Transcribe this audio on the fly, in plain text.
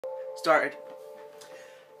Started.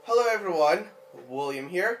 Hello everyone, William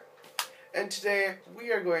here, and today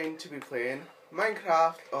we are going to be playing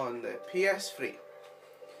Minecraft on the PS3.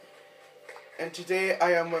 And today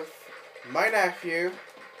I am with my nephew.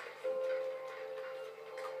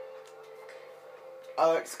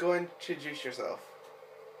 Alex, go and introduce yourself.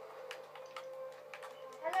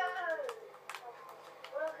 Hello!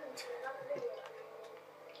 Welcome to another video.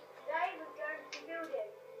 Today we're going to be building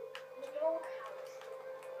the dog house.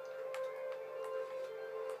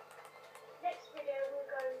 Next video we're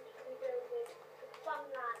going to be building the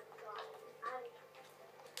Funland side and...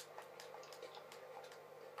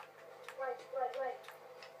 Wait. Breakfast.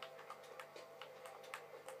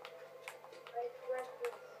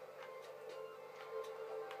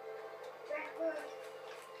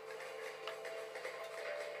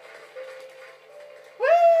 Woo!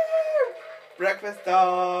 Breakfast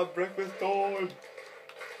time! Breakfast time!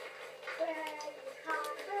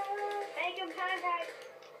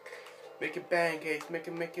 Making pancakes,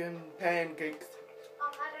 making pancakes.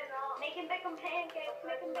 Making bacon pancakes.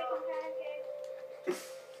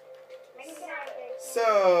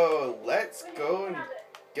 So, let's go and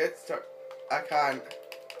get started. I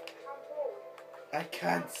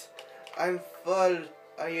can't. I'm full.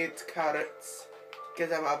 I eat carrots.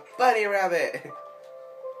 Because I'm a bunny rabbit. Today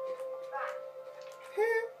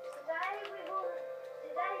we're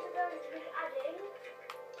going to be adding.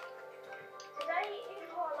 Today in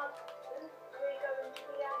Holland we're going to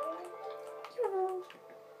be adding.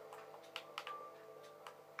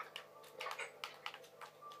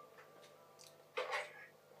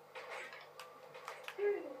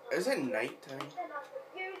 Is it night time? A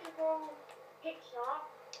beautiful picture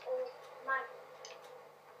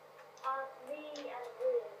of me and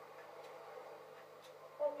Will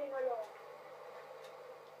hopping along.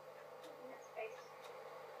 That space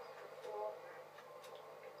for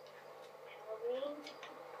Halloween.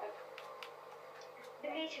 The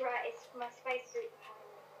meteorite is my spacesuit for Halloween.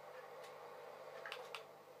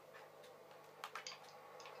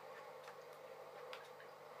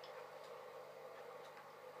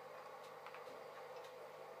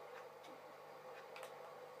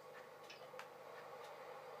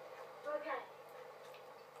 Okay.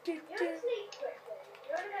 You're asleep quickly.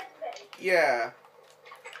 You're going to go to bed. Yeah.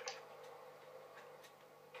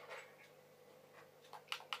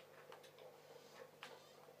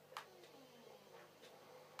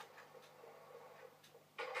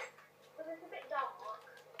 But it's a bit dark.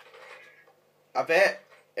 I bet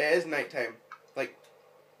it is nighttime. Like,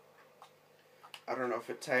 I don't know if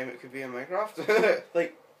it's time it could be in Minecraft.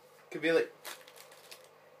 Like, could be like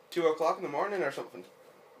 2 o'clock in the morning or something.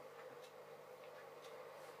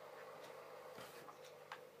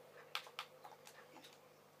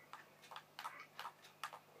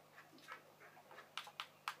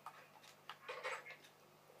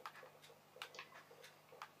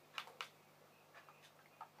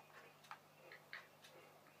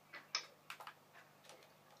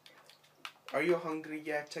 Are you hungry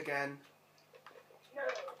yet again? No.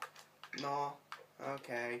 No?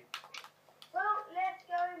 Okay. Well, let's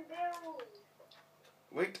go and build.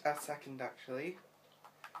 Wait a second, actually.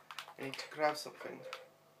 I need to grab something.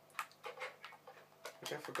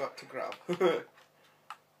 Which I forgot to grab.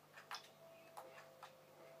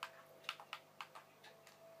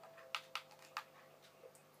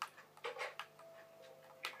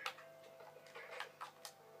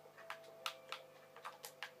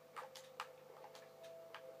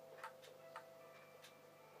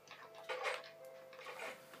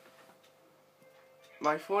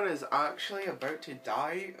 My phone is actually about to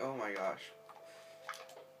die. Oh my gosh.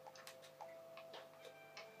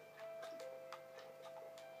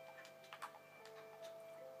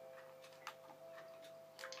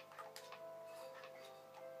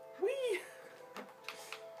 Whee!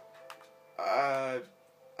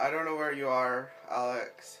 I don't know where you are,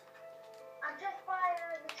 Alex. I'm just by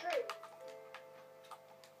the tree.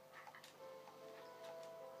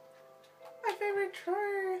 My favorite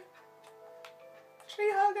tree.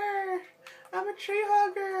 Tree hugger! I'm a tree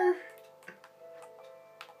hugger!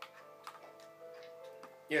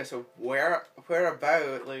 Yeah, so where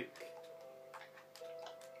about, like...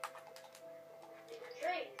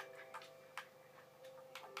 Tree.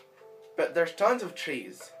 But there's tons of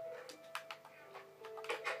trees.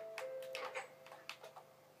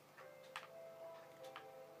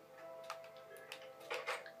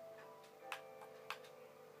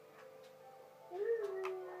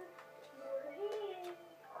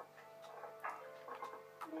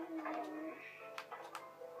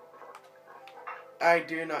 I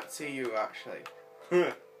do not see you, actually.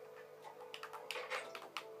 Meh.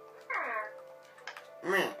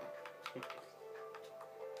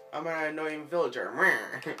 I'm an annoying villager.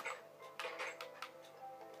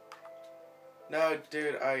 No,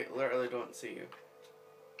 dude, I literally don't see you.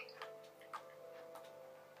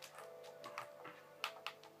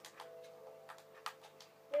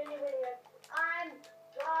 I'm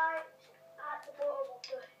right at the bottom of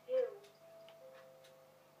the hill.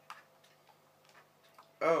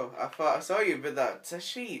 Oh, I thought I saw you, but that's a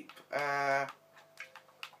sheep. No,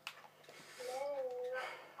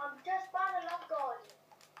 I'm just by the log garden.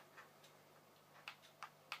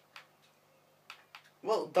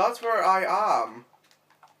 Well, that's where I am.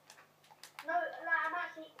 No, like, I'm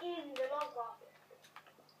actually in the log garden.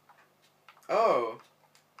 Oh.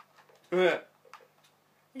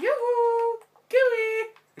 Yoo-hoo! Gooey!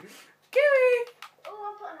 Gooey!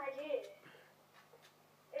 Oh, I've got an idea.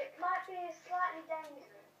 It might be slightly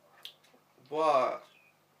dangerous. What?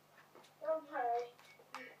 Don't worry.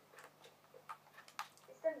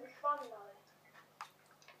 It's going to be fun though.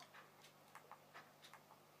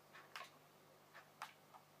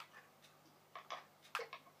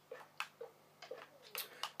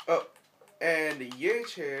 Oh, and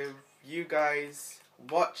YouTube, you guys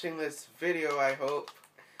watching this video, I hope.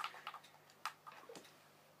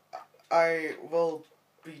 I will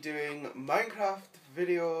be doing Minecraft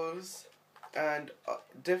videos and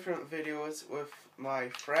different videos with my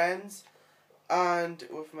friends and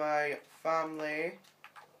with my family.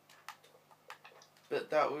 But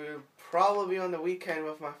that will probably be on the weekend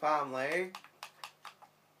with my family.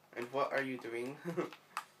 And what are you doing?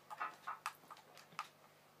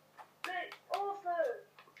 But also,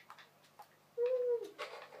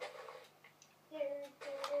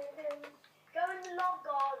 go in the log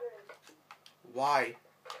garden. Why?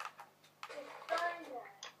 It's down there.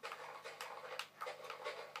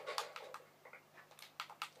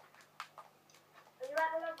 Are you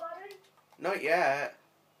at the log garden? Not yet.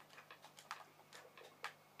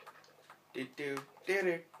 Do do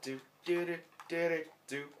do do do do do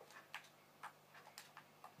do.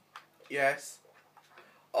 Yes.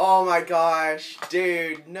 Oh my gosh,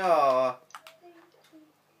 dude, no.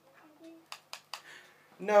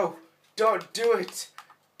 No, don't do it.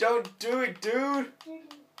 Don't do it, dude. Wait,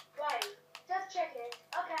 just check it.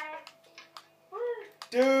 Okay. Woo.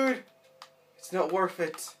 Dude, it's not worth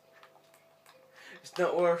it. It's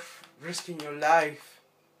not worth risking your life.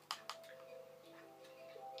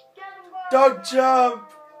 Get 'em, Don't boy.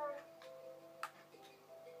 jump.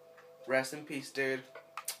 Rest in peace, dude.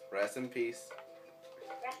 Rest in peace.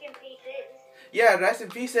 Rest in pieces. Yeah, rest in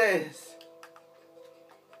pieces.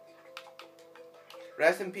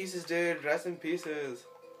 Rest in pieces, dude. Rest in pieces.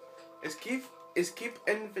 Is keep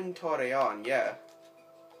inventory on? Yeah.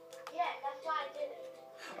 Yeah, that's why I did it.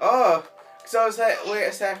 Oh, because I was like, wait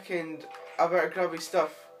a second. I better grab my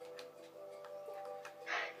stuff.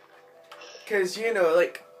 Because, you know,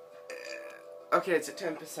 like... okay, it's at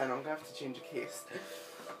 10%. I'm going to have to change the case.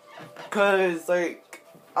 Because, like,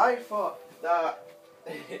 I thought that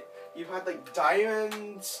you had, like,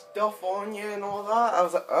 diamond stuff on you and all that. I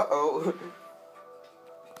was like, uh-oh.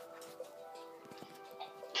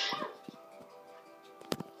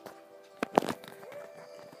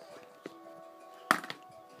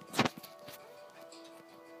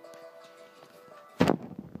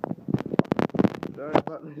 Sorry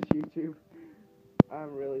about this, YouTube.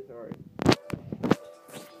 I'm really sorry.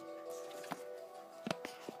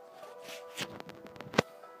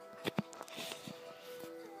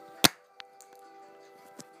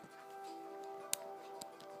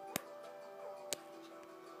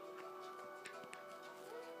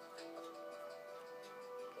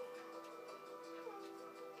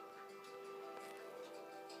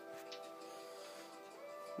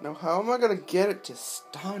 Now, how am I gonna get it to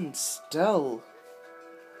stand still?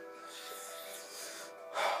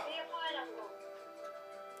 Be a pineapple.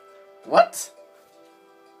 What?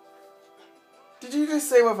 Did you just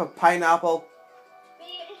say with a pineapple? Be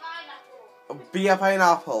a pineapple. Be a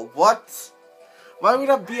pineapple. What? Why would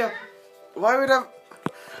I be a... Why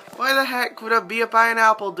the heck would I be a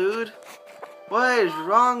pineapple, dude? What is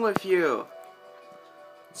wrong with you?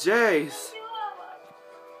 Jeez.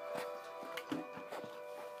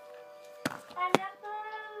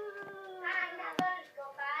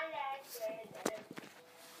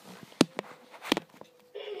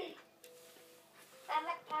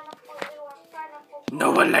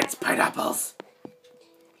 No one likes pineapples.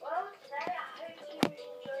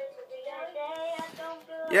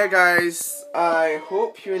 Yeah, guys, I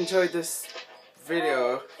hope you enjoyed this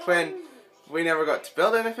video when we never got to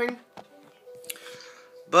build anything.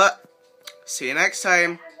 But, see you next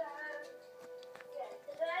time.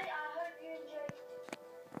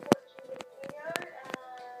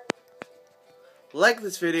 like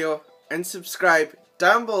this video and subscribe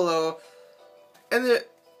down below in the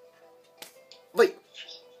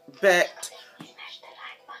bit.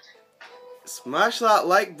 Smash that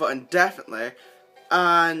like button, definitely.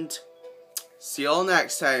 And see you all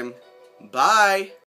next time. Bye.